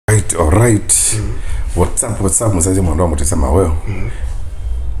Alright. What's up msaji mwando mtisema wewe.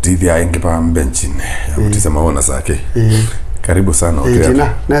 Didi ya ingi pa mbenchini. Mtisema wewe na sake. Karibu sana okay.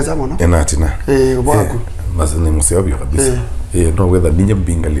 Tina, neza mwana? Tina. Waku. Masa ni musiobyo kabisa. No weather binye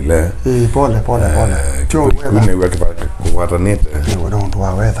binga lile. Pole. Cho weather. Kune waki pa kuwata nete. Wadontu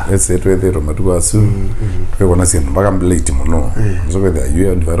wa weather. Ese tuweze romatuwa su. Tuwe wana sinu mpaka mbleti mno. So weather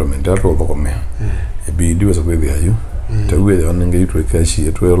yu environment ya tuwa komea. Ebi wasa weather yu. Tuwe wanenge yu tuwe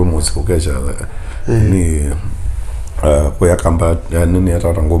kashi. Tuwe almost kukesha. Ni kwa kamba nini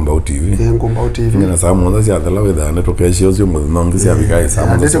hata ngomba TV. Ngomba TV. Ngina samu nda sia dala weather ne toke shi ozi mo nongi sia bikai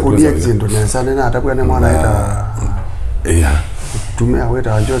samu. Ndese kudia kizindo ne sana na atakuwa ne mwana ita. Tumia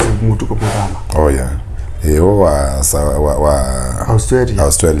weta ajoze mutuko programa. Oh yeah. Wa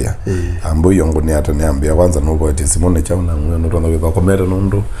Australia. Ambo yongo ni ata niambia kwanza no bote simone chauna ngwe ndo ndo kwa komera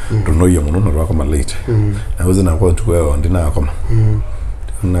ndo tuno yongo ndo ndo kwa late. Na uzi na kwa tuwe ndina akoma.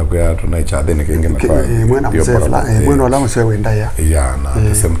 Na kwa tunaicha deni kenge na kwa mwana msefla mwana la msewe ndaya na at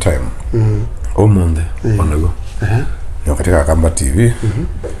the same time omonde onago yo katika kamba TV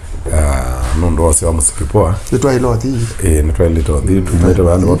nondo wase wa musiki poa nitwa iloti nitwa iloti tumete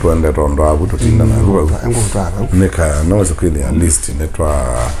bana watu ende rondo abu tutinda na ruwa neka naweza kweli at least nitwa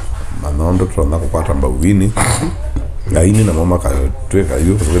manondo tronda kupata mbawini Gaini na mama katweka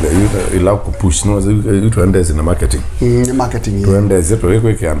yu ila kupush no yu tuendeze na marketing. Marketing. Tuendeze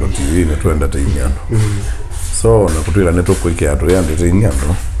tuweke kiando TV na tuenda tainyando. So na kutwira neto kweke atu yande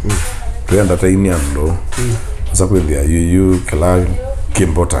tainyando. Tuenda tainyando. Sasa kweli yu kila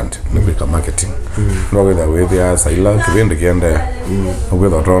important ni kweka marketing. No kwenda wewe saila kibende kiende. No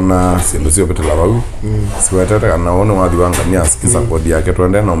kwenda tona sindo sio betela bau. Siwatata kana ono wadi wanga ni asikiza kodi yake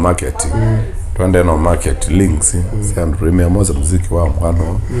tuende na marketing. Tuende no market links siandu remea moza muziki wa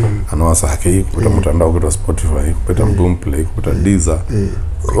mkwano anawasa haki kupita mtandao kupita Spotify kupita Boomplay kupita Deezer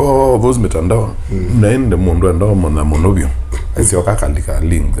those mitandao naende mundu andao mona monobyo asio kakalika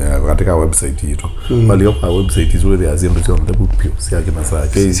link katika website yetu bali yoka website hizo ile aziendo sio mtebu pio siaki na saa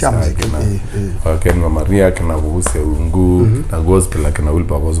case na Ken Maria kana kuhusu ungu na gospel kana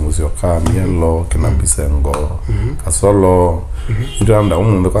Wilpa Cosmos yokamyelo kana Bisengo kasolo itaanda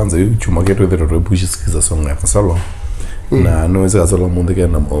umunde kwanza chuma ketu ile tupushi sikiza song ya kasolo na noise kasolo munde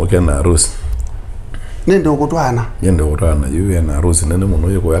kana harusi nendo kutwana yu na harusi nene muno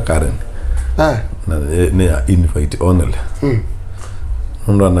yuko ya Karen na ne invite only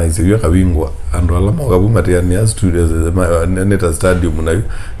ndo anaize yu kabingwa ando alama kabunga tiani ya studios neta stadium na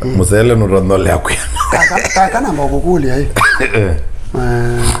musele no rondole yakwe kana mbokukuli hai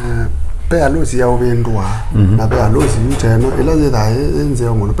pe alosi ya obendwa na pe alosi uteno ila zeda enze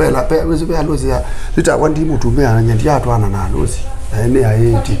ngono pe wezi pe alosi ya lita wandi mutume ananyandi atwana na alosi ene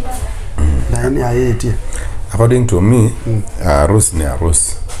ayeti na ene ayeti according to me arus ni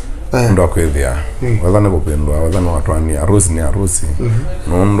arus ndo akwethia wadhana kupendwa wadhana watwani arus ni arusi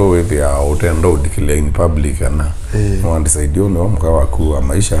ndo wethia utendo dikile in public na wandisaidio no mkawa kuwa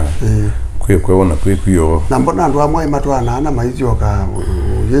maisha kwona kwekyo na mbona ndo amwe matwana ana maizio ka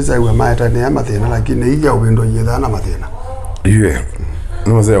yeza iwe maeta ne amathena lakini ija ubendo yeza ana mathena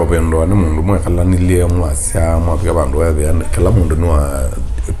niweze ubendo ni mundu mwe kala nilie mwasya mwapika bandu wethe kala mundu nwa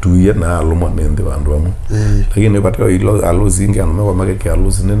tuye na aluma nende bandu amu lakini patao ilo alozi ingi anumekwa makeke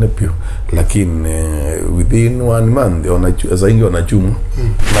alozi nene pio lakini within 1 month zaingi wanachumu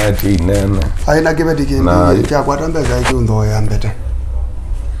na ati nene aina kibeti kini kia kwa tambe za iku ndo ya mbete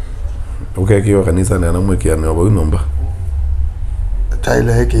kiwa kanisa ni anamweki ya niwaba unomba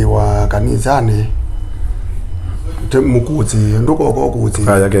taile heki wa kanisa ni mukuzi nduko kwa kuzi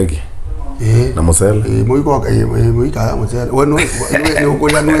kaya keki na musele muika ya musele wenu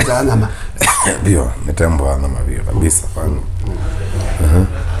ukulia nuweza anama dio nitembo anama vio kabisa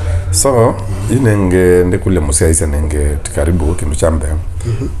so inenge ndekule musiaisa nenge tikaribu kindu chambe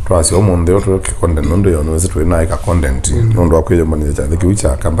twasi omonde otro content ndo yonweze tuinaika content ndo akweyo mani cha kiwicha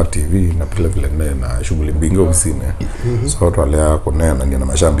kamba TV na pile vile na shughuli bingo bisine so twalea kunena ni na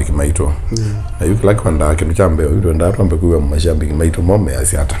mashambiki maito na yuko like kwanda kindu chambe ndo ndo twambe kuwa mashambiki maito mome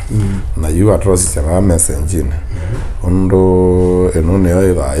asiata na yu atrosi ya message ndo enone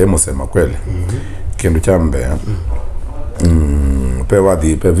ayo yemosema kweli kindu chambe pe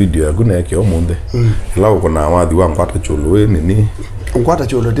wadi pe video ya gune yake omonde ila uko na wadi wa nkwata cholo nini nkwata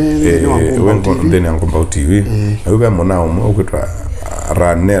cholo de ni ngomba TV yuko mona ukitwa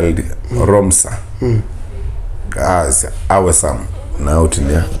Ranel Romsa awesome na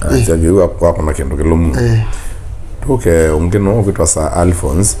utinia ajagiwa kwa kuna kendo kelomu tuke ungeno kwitwa sa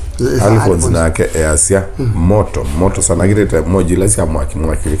Alphonse nake easia moto sana girete mojila cia mwaki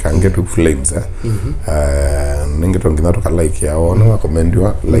kangetu flames ningeto nginato ka like ya ona wa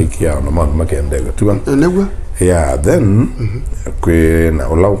commendiwa like ya ona mandu makendega tuwa negwa then kwe na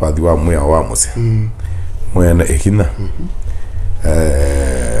ola ukathi wa Mwiao Wa Musyi mwena ekina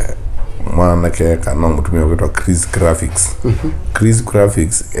mwana ke kana mutumia kwitwa Chris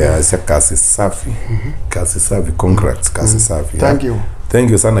Graphics ya kasi safi contracts kasi safi.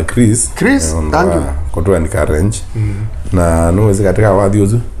 Thank you sana Chris thank you kotwa ni arrange na nuweze katika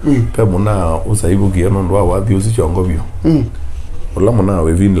wadhiozu pe muna usaibu kieno ndo wadhiozu chongo bio ola muna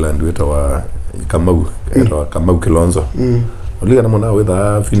we Finland weta wa Kamau Kilonzo oliga na muna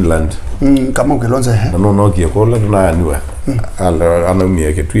weta Finland Kamau Kilonzo na no kiekola na niwa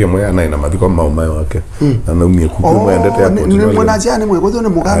anaumia kitu yemwe anaina mathiko mauma wake anaumia kukumwe endete hapo ni mwana jani mwe gozo ni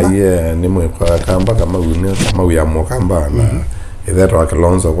mukamba ni mwe kwa kamba Kamau ya mukamba na idheta wa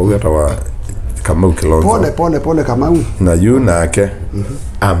Kilonzo kwa weta wa Kamau Kilonzo pole Kamau na yu nake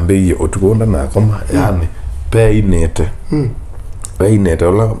ambe otukonda na koma yani peinete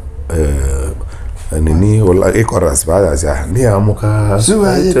ola nini wala ikoras baya ja ni amuka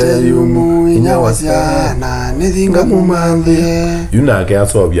suwayete yumu inyawasya na nithinga mumandhe yuna ke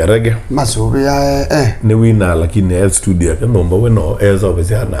aso byarege masobe ya ni wina lakini el studio ke nomba weno ezo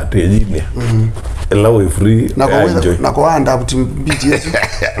bezya na tejini elawe free na ko anda beat yesu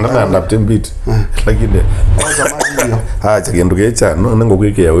na anda beat lakini chagendo kecha no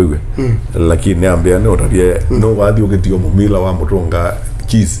ngokwike ya wewe lakini ambia ne otarie no wathi ukitio mumila wa mutunga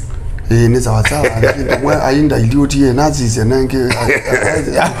kisi ni sawa lakini mwa ainda iliotie nazi nenge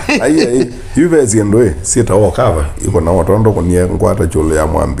yubezi ndwe sita wakava iko na watondo kunia ngwata chole ya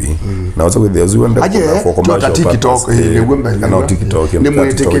mwambi na wasa kwithia zuende kwa commercial TikTok ni gwemba na TikTok ni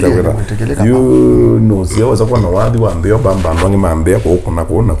mwetekeleka you no sio wasa kwa na wadhi wa mbio bamba ndwangi mambia kwa kuna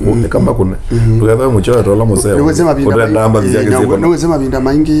kama kuna tukatha muchoyo tola museo niwezema binda namba zake niwezema binda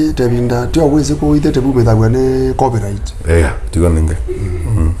maingi te binda tio weze ko ite te bumethagwa ne copyright tigoninge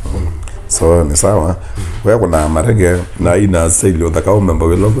so ni sawa wewe kuna marege na ina sale uthaka umemba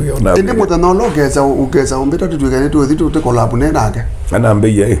welogo yona ende mutano logeza ugeza umbeta tutwekane tu te collab ne nake ana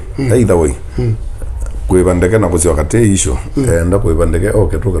mbeye either way kwibandeke na kuzi wakati isho enda kwibandeke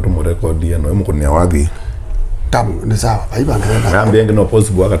tuka tumurekodia no mukunia wathi tamu ni sawa aibanga na ambienge no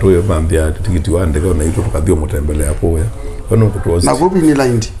possible akatoye bambia tikiti wandeke na ito tukathio mutembele hapo ya kono kutozi na gobi ni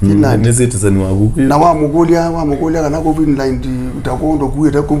line Finland ni citizen wa guku na wa mugolia kana gobi ni line utakondo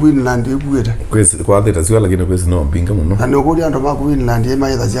kueta gobi ni line kueta kwesi kwa theta sio lakini kwesi no mpinga muno na ngolia ndo ma gobi ni line ema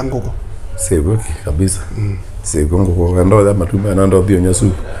yetha cia ngoko sebo kabisa sebo ngoko ndo da matuma na ndo bio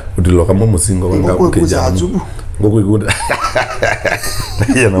nyasu utilo kama musingo wanga kuja ngoko ikuda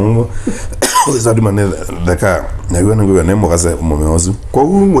ya na mungu uzadi mane daka na yona ngwe ne mokase mumeozu kwa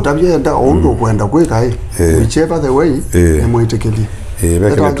hiyo mutabye nda ondo kwenda kweka whichever the way ni mwitekeli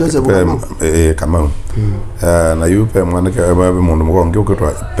kama na yupe mwanake ababe mundu mugonge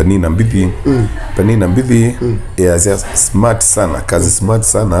ukitwa Penina Mbithi ya smart sana kazi smart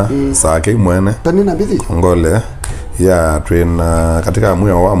sana sake mwene Penina Mbithi ngole ya train katika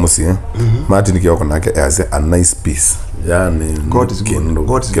Mwiao Wa Musyi Martin kioko nake as a nice piece yani kendo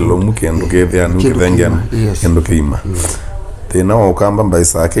kethia nukithengia kendo keima tena wakamba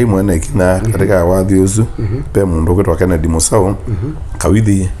mbaisa ke mwene kina katika wathi uzu pe mundu kwitwa Kennedy Musau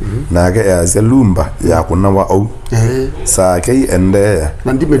kawithi nake as a lumba ya kunawa au sake ende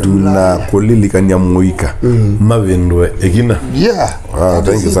na kulilikania muika mavindwe ekina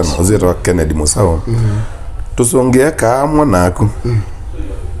thank you sana ozito Kennedy Musau tusongea kamwa naku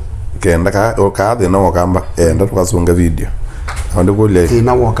kenda ka thina wakamba enda tukasonga video ande kule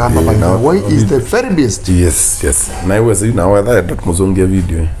thina wakamba by the way is the very best yes na iwe sisi na wewe that tusonga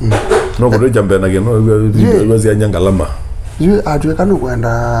video no kudo jambe na geno video wazi anyangalama yeye atwekana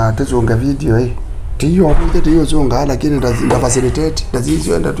kwenda tusonga video tiyo zonga lakini nda facilitate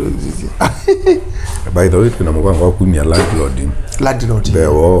ndazizo enda tu by the way tuna mwangu wa kunia landlord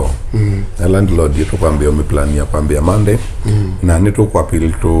bewo na landlord yetu kwambia umeplania kwambia Monday na nito kwa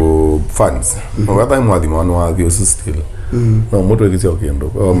appeal to funds wakati mwadhimano wa thio still no moto kizio kiendo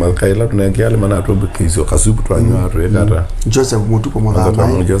kwa makaila tunakiale maana tu kizio kasupu twanywa tuekata Joseph Mutuko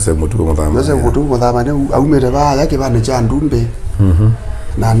Muthama ne aumere ba yake bane cha ndumbe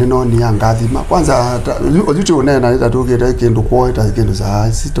na nino ni angathima kwanza ojuti unena itatugire kindu kweta kindu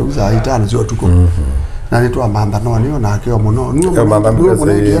za sito za itano sio tuko na nitu amamba no niyo na kio muno niyo amamba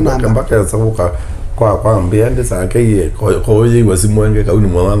mbaka sabuka kwa ambia ndi sake ko ye wasimwenge ka uni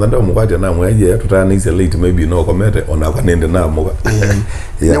mwana ndo mukwati na mweje tutana ise late maybe no komete ona kanende na muka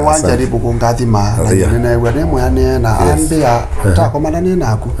ne wanjaribu kungathima na wene mwana na ambia ta komana ni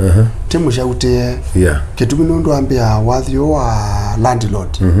naku timu shaute kitumi ndo ambia wathio wa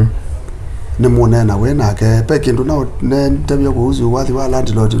landlord ne monena wena ke peke ndo na ne tabia kuhusu wathi wa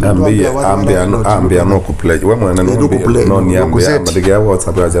landlord ambia no ku pledge we mwana no ni ambia madiga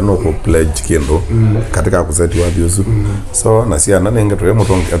WhatsApp ya no ku pledge kendo katika kuseti wa biosu so na sia na nenge to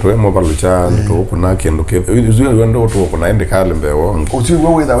tonge to mo balucha to kuna kendo ke uzuri wendo to kuna ende kale mbewo uzi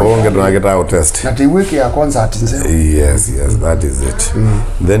we with onge ndo na get test na ti wiki ya concert nze yes that is it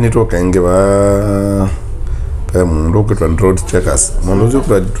then it okenge ba mundu kitwa road checkers mundu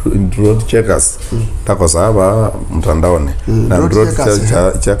kitwa road checkers tako saba mtandaoni na road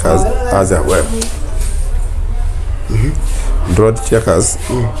checkers as a web road checkers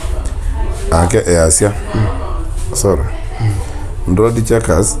ake Asia sorry road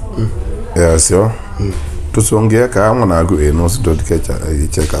checkers Asia tusongea kama na gu eno road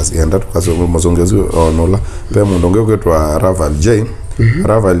checkers yenda tukasonga mazongezo onola pe mundu ngeketwa Raval J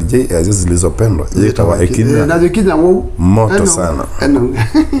Raval J zilizopendwa yitawa ekina na zikina moto sana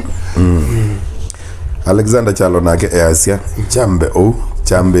Alexander Chalo nake Asia chambe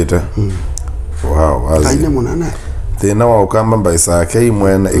chambeta wow aine munana tena wa ukamba mbaisa kai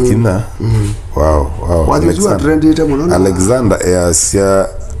mwena ekina wow wajua trend ite munana Alexander Asia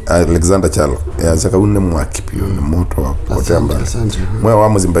Alexander Chalo Asia kaune mwakipio ni moto wa kotamba Mwiao Wa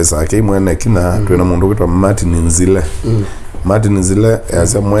Musyi mbaisa kai mwena ekina twena mundu kitwa Martin Zile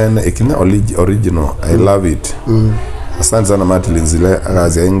Asia mwena ekina original I love it asante sana Martin Zile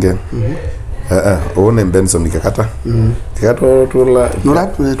Asia inge one Benson nikakata tikato tula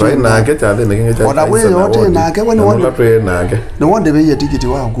na ke chade nenge chade oda we yote na ke wani wanda no wanda be tikiti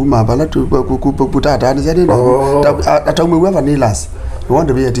wa kuma bala tu kutata ni zade no atamwe wa vanillas no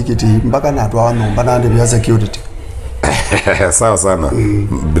wanda be tikiti mpaka na twa no mbana ande be security sawa sana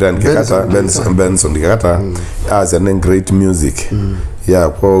brand kikata Benson nikakata as an great music ya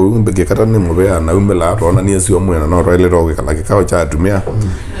kwa umbe kata ni mubea na umbe la atona ni esi omwena no roile roge kala kikao cha atumia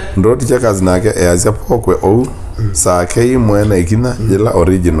ndoti checkers nake Asia pokwe sake mwena ikina jela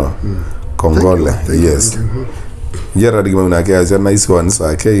original Kongole yes jera digima nake Asia nice one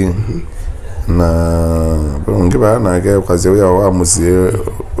sake na ngiba nake kwazi wa Musyi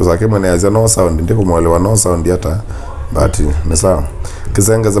sake mwena Asia no sound ndiko mwelewa no sound yata but ni sawa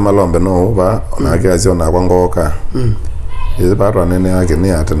kizengeza malombe no ba nake Asia na kwangoka Yeye bado nene yake ni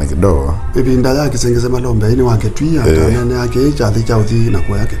hata na kidogo. Bibi ndaya kisengeze malombe ini wake twi hata nene yake cha udhi na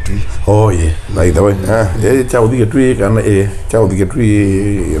kwa yake twi. Oh yeah. By the way, yeye cha udhi twi kana cha udhi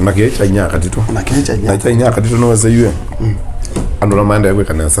twi na ke cha nyaka tito. Na ke cha nyaka. Na cha nyaka tito no yue. Ando na manda yake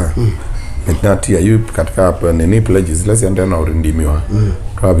kana sa. Nati ayu katika hapa nini pledges lesi anda na urindimiwa.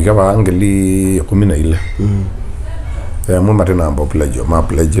 Kwa bikaba angeli 14. Mu matena ambo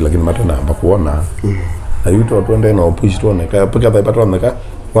pledge lakini matena ambo kuona. Ayuto twende na push tuone ka pika pato neka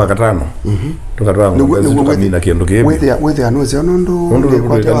kwa katano tukatwa ngombe mina kiendo kipi wewe anoze onondo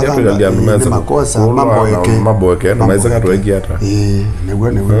kwa makosa mambo yake na maiza ngatu yake hata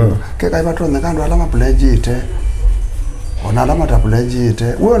newe ke kai pato neka ndo alama pledge ite ona alama ta pledge ite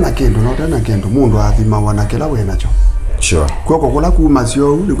wewe na kindu no tena kindu mundu athima wana kila we nacho sure kwako kula kuma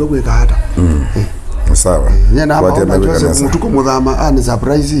sio uli kwa hata sawa nyana hapa Joseph mutuko muthama ni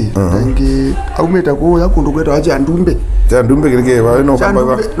surprise ngi aumeta ko yakundu kweta acha ndumbe kirike ba no kamba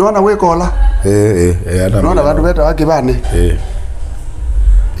ba nona we kola ana nona bantu beta wakibane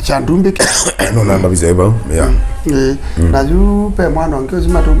cha ndumbe nona ndabize ba na yu pe mwana ngezi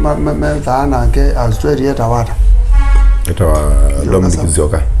matu methana ke Australia tawata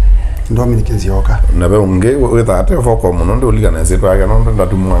Dominic Nzioka na be unge wetata foko muno ndo ligana zetu aka ndo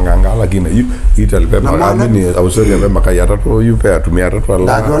ndatumwanganga lakini Italy pe amini Australia pe makayata to yupe atumia to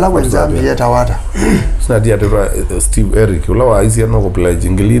la dola wenza pia tawata sina dia to Steve Eric ulawa isi no ko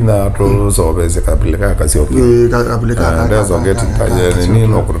pledge ngilina to so beze kapileka kasio kapileka ndezo ngeti taje ni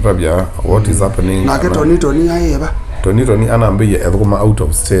no kutabia what is happening na keto ni ayeba Toni anaambia edukuma out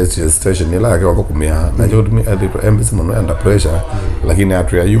of station ila yake wako kumia na jo tumi edito embassy mono under pressure lakini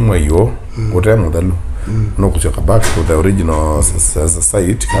atu ya yumwe yo utemu dalu no kuchoka back to the original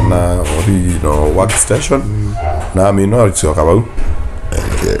site kana original workstation na mino kuchoka bau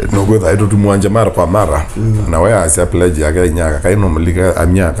no gwetha ito tumwanja mara kwa mara na wewe asia pledge yake nyaka kaino mulika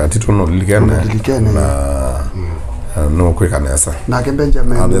amyaka tito no likana na no kwekanesa na ke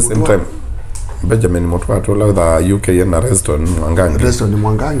Benjamin at the same time Benjamin Motwato la the UK na restaurant Mwangangi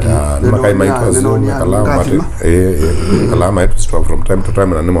makai maitwa zone kalama kalama it stop from time to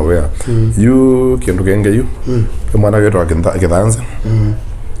time na nimo where you kindu kenge you mwana wetu akidanza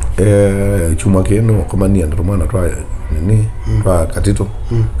chuma kenu komania ndo mwana twa nini twa katito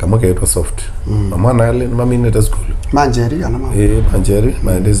kama kaitwa soft mama ale mami neta school manjeri ana mama manjeri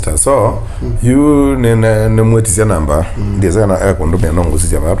my so you ne mwetisia namba ndiza na kondo me no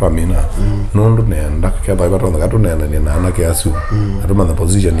ngusija batwa mina nundu nenda kaba batwa ngatu nenda ni na kiasu atuma the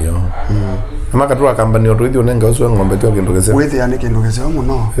position yo ama katwa company oto nenga usu ngombe twa kindogese wethi yani kindogese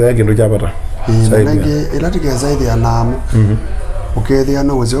muno ya kindu chapata nenge ilatike zaidi ya namu ukethia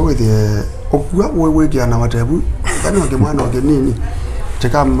no uzo wethi okua wewe kiana matebu kana wakimwana wakinini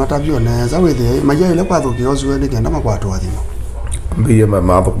cheka matavyo neza wethi maja ile kwathuki ozo ni kenda makwato athimo mbiye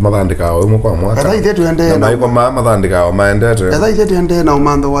mathandika o kwa mwaka etha ite tuende na iko mathandika o maendete etha ite tuende na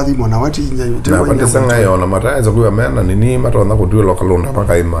umando wathimo na watinya na pandisanga yo na mataiza kuya mena nini matonda kutwilo kalonda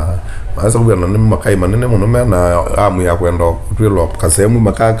makaima maza kuya na nini makaima nene muno mena amu ya kwenda kutwilo kasemu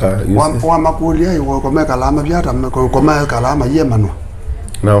makaka wa makulia yo kwa kalama byata kwa kalama yemano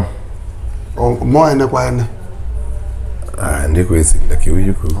no moene kwa ene ndiko isi ndaki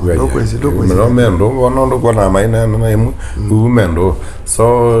uyuko kuya mendo wono kwa na maina na imu mendo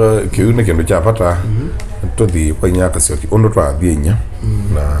so kiune kendo chapata to the kwa nyaka sio ondo twa thienya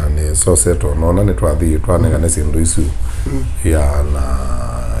na ne so seto nona ne twa thi twa ne sindu isu ya na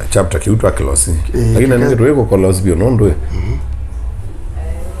chapter kiutwa kilosi lakini nenge tuweko kolos bio nondo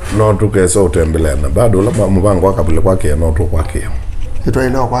no tuke so tembele na bado la mbango akabule kwake no to kwake itwa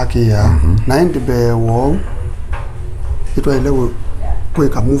ile kwake ya na ndibe wo itwa ile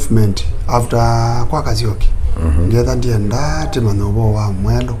kweka movement after kwa kazioki ngetha ndienda timanobo wa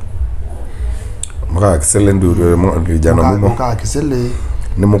mwelo maka kisele nduru kijana mumo maka kisele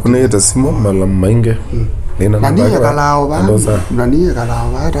ni mukuneta simo mala mainge nina nani kalao ba nani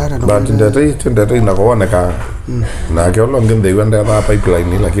kalao ba ndate na kuona ka na ke olonge ndewenda ba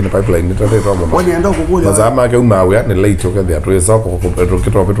pipeline lakini pipeline ni tate to mama wani enda kukule mazama ke umawe ni late okay atu soko ko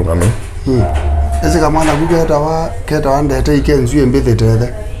kitwa bitu ngano ese kama na kugeta wa keta wandete ikenzu embethe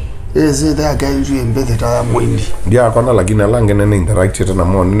tete ese da kenzu embethe ta mwindi ndia kona lakini alange ne interact na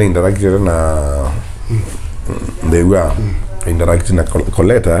mo ne interact na ndewa interact na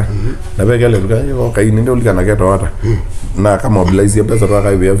koleta na begele ko kai ninde ulikana keto wata na kama mobilize pesa to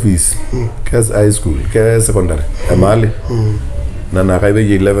kai via fees kes high school kes secondary amali na kai be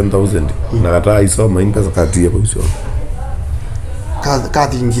 11,000 na kata isoma in pesa kati hapo sio ka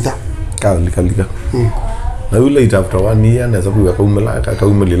ngida kalika na ule itafta 1 year na sababu kaumela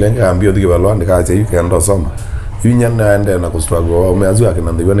kaumelile ambio dike balwande kaje yikaenda soma yunya naende na kustruggle umeazu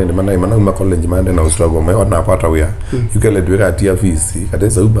akina ndiwa nende mana uma college maende na kustruggle me na pata wia yukele dwika tia fees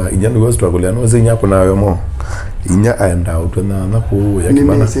katesa uba inya ni struggle ya no zenya kuna yo mo inya aenda utona na ku ya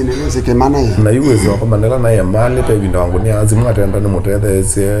kimana nini kemana ya na yuwe zo kwa manela na ya mali pe binda wangu ni azimu atenda ni mutete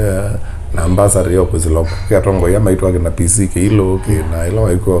se na ambassador yo kuzilopa kwa tongo ya maitwa kina PC kilo kina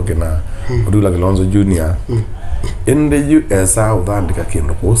ilo iko kina Odula Kilonzo Junior in the US uthandika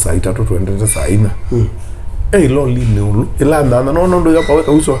kindu ko saa 3 tuendete saa 4 lo lini ulu ila na no ndo ya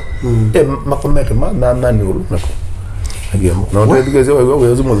kwa uso makomete na ni ulu nako agemo na ndo digeze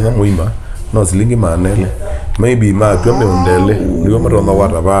wewe uzumo na muima no silingi manele maybe ma tume undele ndio maronda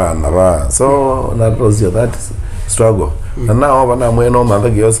wata ba so na rozia that struggle na nao bana mweno manda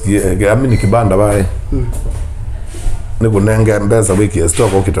kioski amini kibanda bae niko nenga mbeza wiki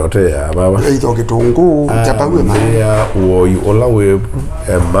stock okitotea baba ito kitungu chapagwe mali ya uoyu ola we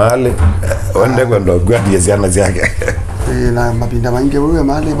mali wende kwenda gwadi ziana zake na mapinda mainge wewe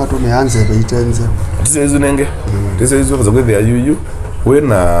mali watu meanze beitenze tisezu nenge tisezu kwa sababu ya yuyu we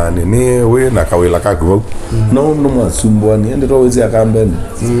na nini we na kawela kako no mwasumbwa ni ende towezi akamba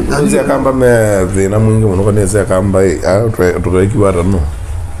towezi akamba me thina mwingi muno kaneze akamba tukaiki no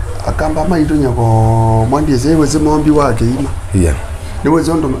akamba maito nyako mwandi zewe zimombi wake ima niwe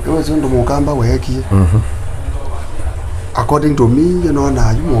zondo mukamba weki according to me you know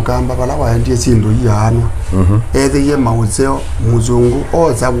na mukamba bala waendie sindu yano ethe ye mauzeo muzungu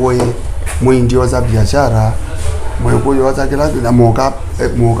oza woye mwindi oza biashara mwekuyo oza kila na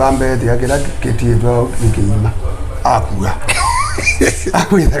mukamba ethe ya kila kitidwa nikima akuya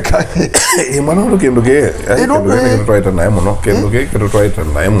akuya kae mwana ndo kendo ke kendo twaita nae muno kendo ke kendo twaita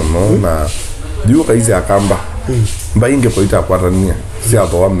nae muno na diu kaizi akamba mbainge poita kwatania sia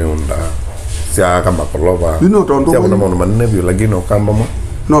to ameunda sia kamba kolova sia kuna mono manene bio lakini okamba mo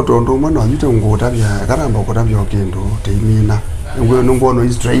no tondo mwana yite ngota bya karamba kota bya kendo teimina ngwe ngono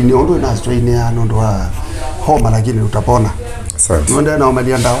is train ondo na train ya ndo wa homa lakini utapona asante ndio na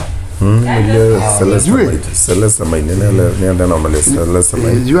umelia ndawa Mile Celeste Maine nenda na male Celeste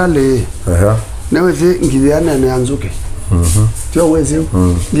Maine. Juale. Newe zi ngiliana ne anzuke. Tio wezi.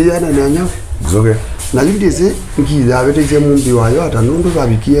 Ngiliana ne anya. Zoke. Na yindise ngila bete ze mumbi wayo atanundu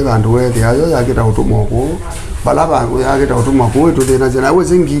babikie bantu wethe ayo yakita utumoko. Balaba yakita utumoko wetu tena zena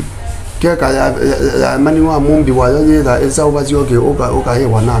wezi ngi keka ya mani wa mumbi wayo yeda esa ubazioke oka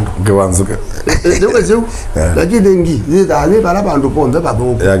hewa nando. Ngewanzuke. Zoke ziu. Lakini ngi yeda ale balaba ndo ponze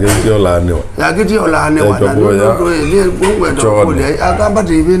babo. Yakitio lane wa. Yakitio lane wa. Ni ngwendo kule akamba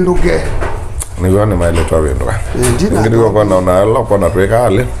tivinduke. Nione maile twa wendo. Ngiri kwa naona lokwa na tweka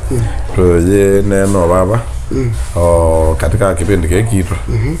ale. Toje neno baba. Katika kipindi kitu.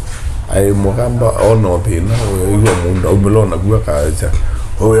 Ai mugamba ono thina iwa munda umilona gwa kacha.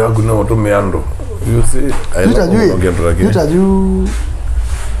 Yakuna otumeando. You see I love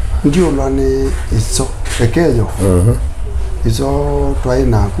ndio lane iso ekeyo. Iso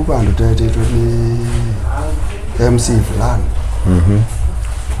twaina kubantu tete ni MC fulani.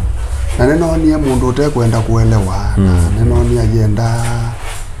 Na neno ni mundu utekwenda kuelewa neno ni agenda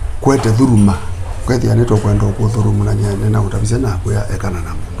kwete dhuruma kwete yaneto kwenda kuthuruma na nyane na utabise na kuya ekana na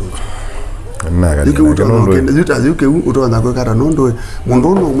mundu naga yuke utona kwekata nondo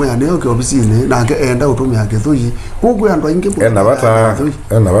mundu no mwe aneyo ke obisine na ke enda utumi yake thuyi kuku yandu inge enda bata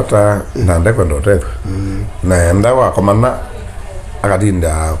na ndekwa ndotetho na enda wa komana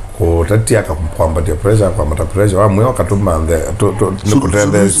akadinda kutatia kwamba pressure kwa mata pressure amwe wakatuma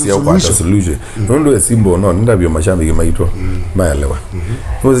nikutende sia kwa solution ndo simbo no ndabyo mashamba gimaitwa maelewa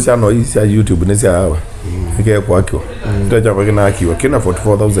ngozi chano hii ya YouTube nesi hawa ike kwa kio ndaja kwa kina akiwa kina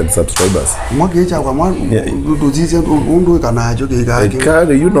 44,000 subscribers mwake cha kwa mwa tuzize ndo kanacho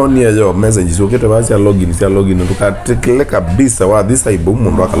kale you know near your messages ukete basi login tukatekele kabisa wa this ibo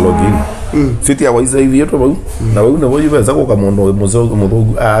mundu aka login fiti ya waiza hivi yetu bau na wewe unavoje beza kwa mondo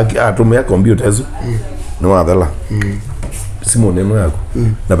mudogo atumia computer hizo no adala simu neno yako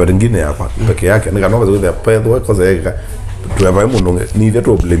na badingine yako peke yake nikanoka zote pedho kwa zaeka tuava mundo ni ile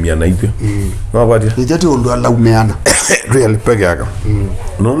problem na hivyo no kwati ni jati ndo alaumeana really peke yako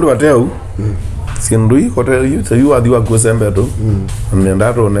no ndo ateu sindui kote yu adhiwa kusembe to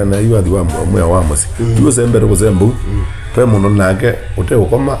nenda to nena yu adhiwa Mwiao Wa Musyi yu sembe to kusembu pe mundo nake ute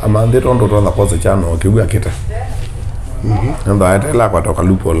ukoma amande to ndo to koze chano kiwa kita ndo atela kwa toka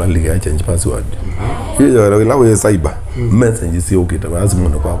lupo la liga change password hiyo la we cyber message si ukita basi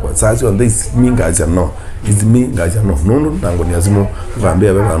mundo kwa sasa on this minga acha no is minga acha no nango ni azimo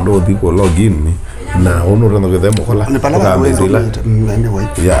vaambia baba ndo dhiko login na ono ndo ngedemo kola anyway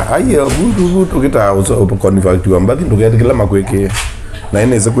ayo budu kita uso convert ambadi ndo gete kila makweke na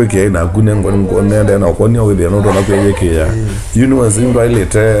ine zekweke na kune ngonenda na okoni owe no ndo nakweke ya you know azindo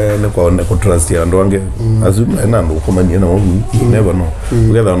ilete ne ko trust ya ndo wange azuma ina ndo komani na wangu never know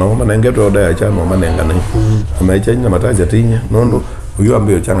together na mama nengeto oda ya chano manenga na amechanya mataja tinya nondo uyo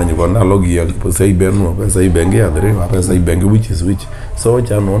ambaye chana nyiko na logi ya pesa ibenu pesa ibenge ya dere pesa ibenge which so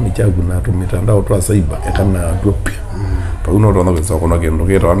chano ni chagu na tumitandao twa cyber ekana dopia pa uno ndo ndo soko ngendo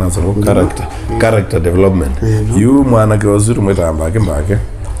kero ana so character development you mwana ke wazuru mwetamba mbake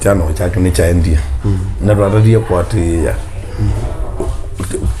chano chake ni cha India na twatia kwati ya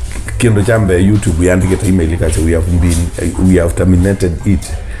kendo chambe YouTube yandike email kacha we have terminated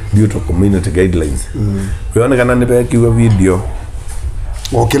it due to community guidelines weone kana nipe kiwa video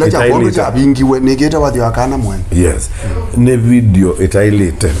kila jambo cha bingiwe negeta wathi wakana mwene yes ne video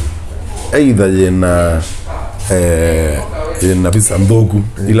itailete either na bisa ndogo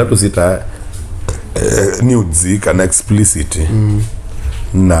ila to sita nudes kana explicit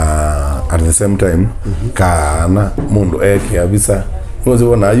na at the same time kana mundu eke abisa ngoze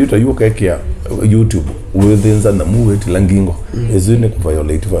wona yuta eke YouTube within na move tilangingo ezine ku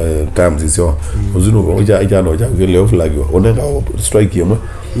violate terms isyo uzino ujalo kile flag oneka strike yemwe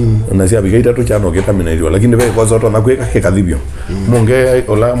na sia bigaita to chano geta mineriwa lakini be kwa zoto nakweka kadhibyo munge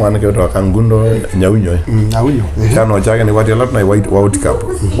ola mwana ke to kangundo nyawinyo chano chake ni wati lot na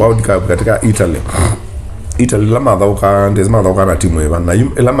World Cup katika Italy lama dhauka ndezima dhauka na timu eva na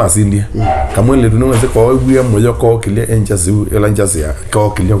lama sindia kamwele tunaweze kwa wewe mmoja kwa kile enchasi ela enchasi ya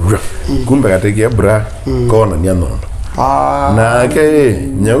kwa kile bra kumbe kateke bra kona nyanono na ke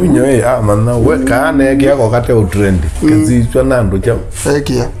nyawinyo manna we kana ke yako kate utrend kazi chwana ndo cha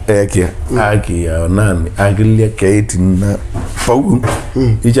ekia nani agilia kate na pau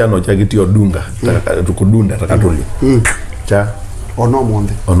ichano cha kitio dunga tukudunda takatuli cha ono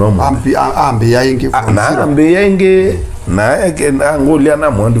monde ambi ya ingi na ambi ya ingi na ngolia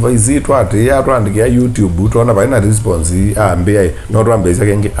na monde vaizitwa ati ya twandikia YouTube tona vaina response ambi ya no twambeza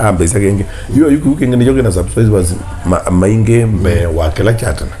kenge ambeza kenge yo yukukinge njoke subscribers mainge me wakela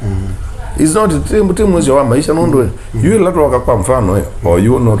chatana it's not timu mwisho wa maisha nondo you la toka kwa mfano or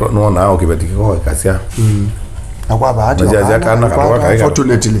you no na ukibatika kwa kasia akwa bahati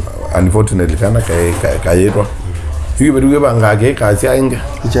unfortunately kana kayetwa hiyo beduge bangake kasia inge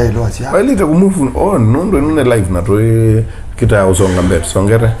ichailo asia bali ta kumove on nondo nune life na toe kita usonga mbele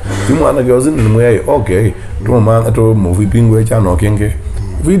songere timu ana gyozi ni mwe okay to movie pingwe chano kenge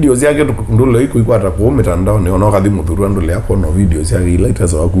videos yake ndole iko ikwata kwa mitandao ni ona kathi muthuru ndole yako no videos yake ilaita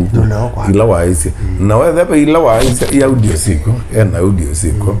za ku ila waisi na wewe hapa ila waisi ya audio siko na audio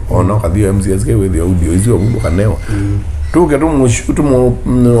siko ona kathi MCS ke with audio hizo bubu kaneo tuke tu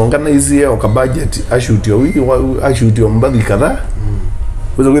organize ya budget ashuti wiki ashuti mbadi kadha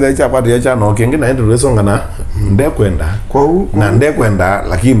uzo kwenda cha pati ya chano kenge na ende resonga na ndekwenda na ndekwenda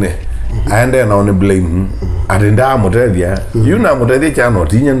lakini aende na on blame atenda mutethia yuna mutethia chano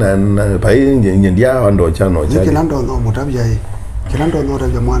tinya na pai nyendia ndo chano cha kila ndo no mutabya kila ndo no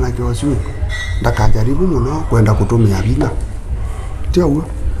tabya mwana kiwasu ndakajaribu muno kwenda kutumia bina tio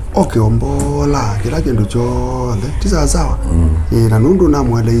okay ombola kila kindu chothe tisa sawa na nundu na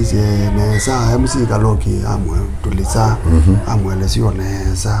mweleze nesa MC Kaloki amwe tulisa amwele sio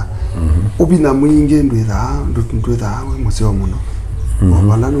nesa ubina mwingi ndwitha we musio muno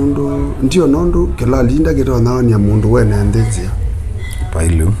wala nundu ndio nundu kila linda kito nao ni mundu wene ndezia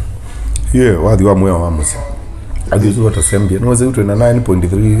pailu wathi wa Mwiao Wa Musyi agizu wata sembia no was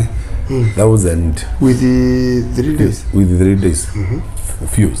 9.3 thousand with the 3 days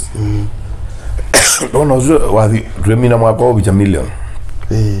views no wathi remina mwaka wa million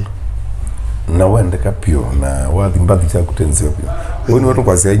na wende kapio na wathi mbadi cha kutenzia pio woni watu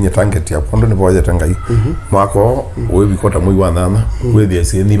kwa sia target ya pondo ni pamoja tanga hii mwako wewe bikota mwi wa nana wewe dia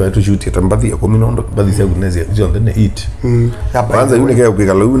sia ni ba to shoot ya mbadi ya kominondo mbadi sia kunezia jonde ne eat kwanza yule kaya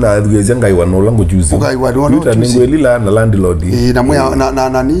ukikala una adwezi ngai wa no lango juice uta ningwelila na landlord na mwa na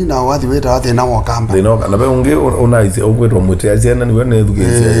nani na wathi weta wathi na wakamba na ba unge unaize okwetwa mwetea ziana ni wene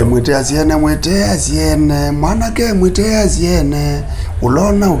edugezia mwetea ziene mwanake mwetea ziene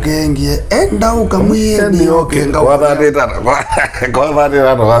ulona ukengie enda ukamwie ni okenga wadateta kwa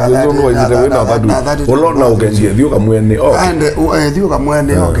vatirano vazizundo wajite wina vadu ulona ukengie thiu kamwene ande thiu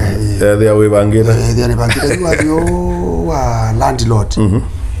kamwene thia wibangite thia ni bangite thio wa landlord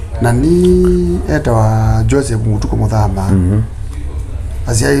na ni eta wa Joseph Mutuko Muthama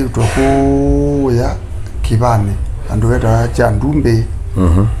asiai twaku ya kibane andu eta cha ndumbe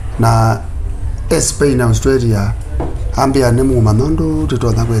na Spain na Australia ambia ne mu manondo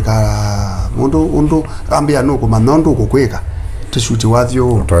titotha kweka mundu ambia no ku manondo kukweka tishuti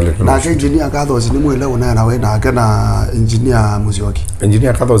wathio na engineer Kathosi ni mwele una na we na kana engineer Musyoki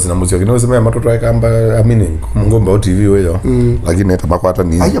Kathosi na Musyoki no sema matoto yakamba amini ngomba TV weyo lakini eta makwata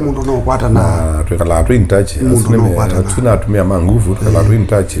ni aya mundu no kwata na twekala tu in touch tunatumia manguvu twekala tu in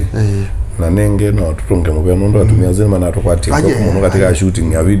touch na nenge no tutunge mubya nondo atumia zema na tokwati kwa muno katika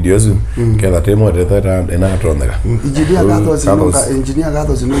shooting ya videos kela temo tetata ena atondeka engineer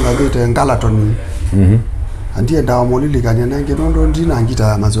Kathosi nunga bete ngalaton andie ndawa mulilikania nenge nondo ndina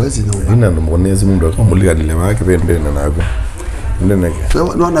ngita mazoezi no ina ndo mbonezi mundu akamulika wake pende na nako ndene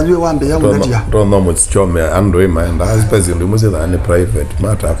no na jwe wambe ya munatia don't know much chome ando ema and as person ndo muzi that private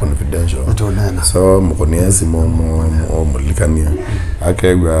matter confidential so mukoniezi mo mulikania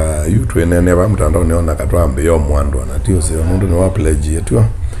akegwa YouTube nene ba mtandao neona katwambe yo mwando na tio se mundu ni wa pledge yetu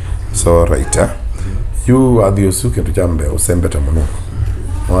so right you are the usuke tuchambe usembeta muno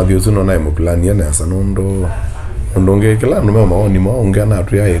wathi usuno na plan yana sanondo ndonge kila ndo maoni maonge na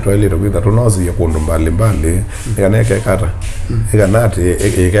atu ya yetu ile kwita tunozi ya kundu mbali yana kekata ikanate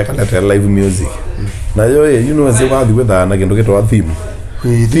ikakala live music na yo you know se wathi wetha na kindu kitwa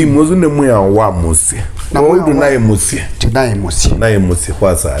theme wazu ne Mwiao Wa Musyi na mwidu naye Musyi naye Musyi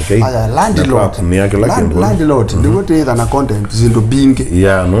kwa saa okay landlord ndio tena na content zindo bingi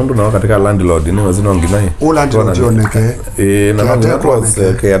ya nondo na katika landlord ni wazi no nginaye landlord oneke na ndio kwa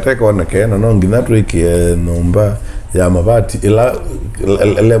ke ateka oneke na no ngina tweke nomba ya mabati ila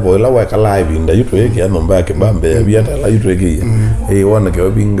level ila wa live nda yutweke ya nomba yake bambe ya biata la yutweke oneke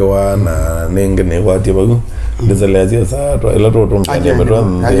binga wa na nenge ne wati bagu ndizalezia saa ila to ngane metwa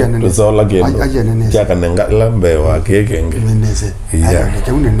ndo sola kendo kya kanenga lambe wa kekenge nenese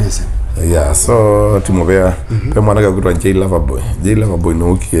ya unenese so timobea pe mwana kakutwa J Loverboy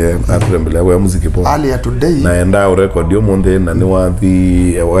no kie atrembele wa muziki po earlier today na enda record yo monde na ni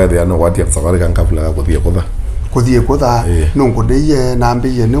wathi ano wati ya safari kankafula kuthia kotha kuthie kutha nungu ndiye na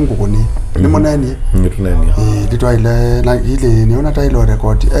mbiye nungu kuni ni moneni tuneni litwaile na ile niona tailo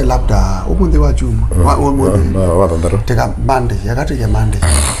record labda umuthi wa juma wa tandaro teka Monday yakati ya Monday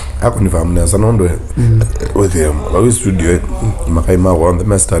ako ni family sana ndo with them wa studio makaima wa on the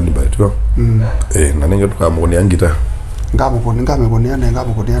master ni baitwa na ninge tukamoni angita ngabo koni ana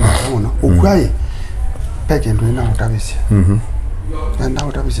kamono ukwai peke ndo ina utabisi enda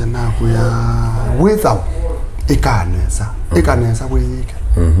utabisi na kuya without ikanesa weyike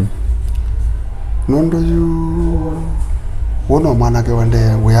nondo yu wono mwana ke wende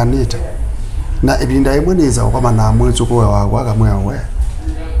weanita na ibinda imweniza kama na mwezo kwa waka mwewe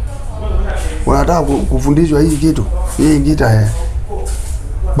unataka kufundishwa hii kitu hii ngita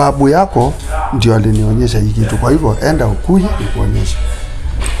babu yako ndio alinionyesha hii kitu, kwa hivyo enda ukuje nikuonyeshe.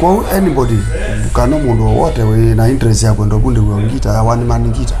 Kwa anybody kana mundu wote we na interest yako ndo bunde we ngita ya one man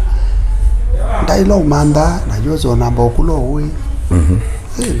ngita ndailo manda na yozo namba okulo we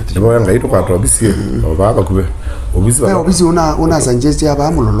Ndio yanga ito kwa tobisi baba kube obisi una suggest ya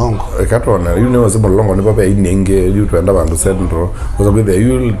ba mulolongo katona you know se mulolongo ne baba inenge you twenda bantu sendro because with the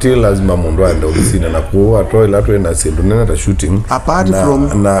you tell us mamundo ande obisi na kuwa toilet to na sendo nena ta shooting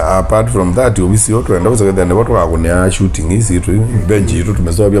apart from that obisi otro enda because the watu wakunia shooting isi tu bench itu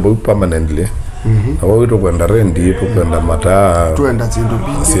tumezoa baba permanently awo ito kwenda rendi ito kwenda mata tuenda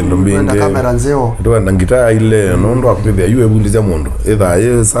zindu bingi kamera nzeo tuenda ngita ile nondo akubia you ebundiza mundu either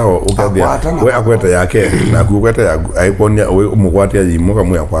ye sawa ukabia we akweta yake na kukweta ya aiponia we umukwati ya yimuka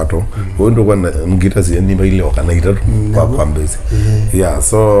mu yakwato we ndo kwa ngita ziyeni ile wakana itatu kwa mbezi yeah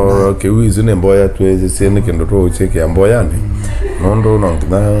so kewizi ne mboya tweze sene kendo to cheke ya mboya ni nondo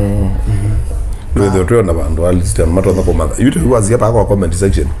nongina Wewe ndio na bandu alisita mato na komanda yote huwa hapa kwa comment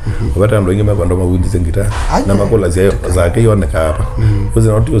section wakati ndo ingema kwando mawindi zengita na makola za kione hapa uzi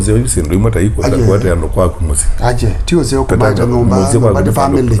na tio zeo ndio imata iko kwa watu ndo kwa kumusi aje tio zeo kwa baada ngomba but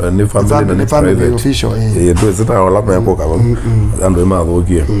family ni family official ndio zita wala kwa yako kama ndo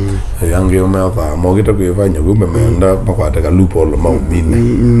imagokia yange umewa mogita kufanya umeenda makwata ka loophole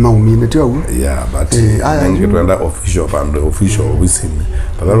maumine tio yeah but yange tuenda official pando official wisini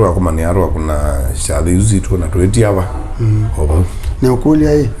pagalo kwa mani aro kuna shadi uzi tu na tueti hapa oba ne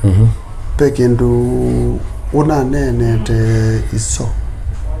ukulia hii peke ndo una nene te iso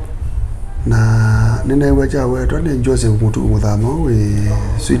na nene wacha wetu ne Joseph mutu muthamo we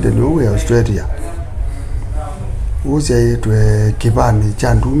Sweden we Australia uzi aitwe kibani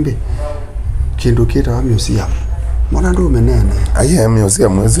cha ndumbi kindu kita museum mwana ndo menene aye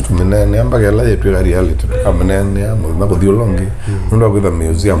museum mwezi tumenene ambage la yetu ya reality kamenene na kudhiolonge ndo kwitha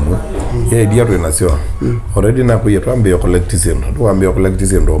museum ye dia tu nasio already na kuya twambia collectism twambia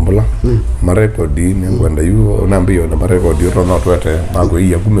collectism ndo mbula ma record ni ngwenda yu nambio na ma record yo no twete mago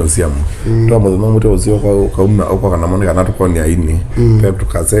iya kume museum ndo mo muto uzio kwa umna kwa kana mone kana tukoni aini pe tu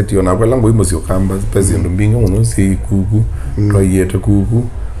cassette yo na kwa lango imo sio kamba pesi ndo mbinga uno si kuku to yete kuku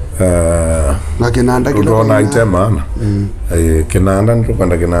na kinanda kilo na itema kinanda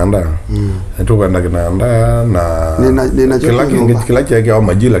nitukwenda kinanda na kila cheke au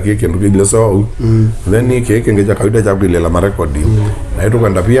majila kike ndo kile so then kike ngeja kawaida cha kulela ma record na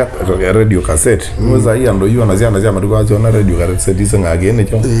itukwenda pia radio cassette mmoja hii ndo hiyo anazia maduka azo na radio cassette isa ngagene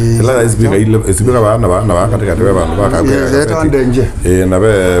cho ila speaker bana katika tebe bana na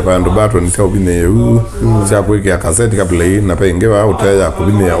be bandu bato ni sio bine yu sia kuweka cassette ka play na pe ngewa utaya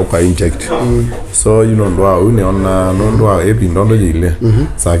kubine uka inject so you know ndo uneona ndo epi ndo ile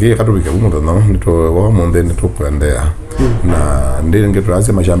sake katubika umuntu no nito wa monde nito kwendea na ndile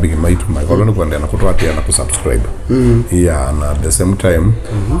ngetraze mashambiki maitu makoloni kwendea na kutwatia na kusubscribe yeah na at the same time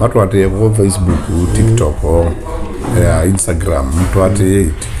watu watie kwa Facebook TikTok Instagram twate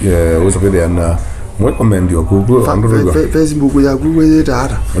uzokwenda na mwe comment yo kuku Facebook ya kuku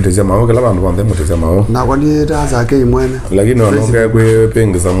yetara mutezema wao kala bantu bande mutezema wao na kwani yeta zake imwene lakini wanoka kwe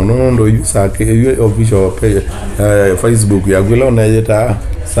pengeza munondo yusake yo official Facebook ya gwela na yeta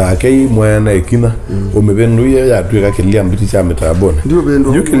sake imwene ikina umebendo ya tweka kilia mbiti cha metabona ndio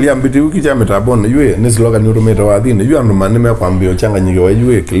bendo yukilia mbiti ukicha metabona yue ni slogan urumeta wadhine yu ando maneme kwambio changa nyige wa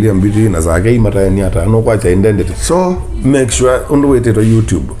yue kilia mbiti na sake imata ni hata no kwa cha identity so make sure undo wete to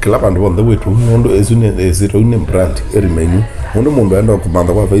YouTube kila bantu bonde wetu undo ezito une brand erimenyu undo mundu enda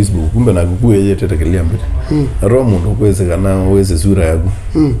kumanda kwa Facebook kumbe na kukuye yete tekelia mbiti ro mundu kweze kana weze sura yako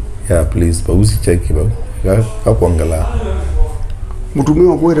yeah please pausi check baba kakwangala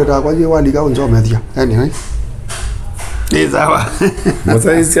mutumio kwenda kwa je wali ka unzo methia anyway Nizawa.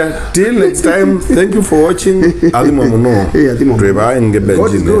 Mosaisia till next time. Thank you for watching. Adimo muno. Treva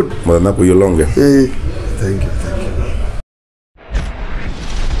ingebenjine. Mwana kuyolonge. Thank you.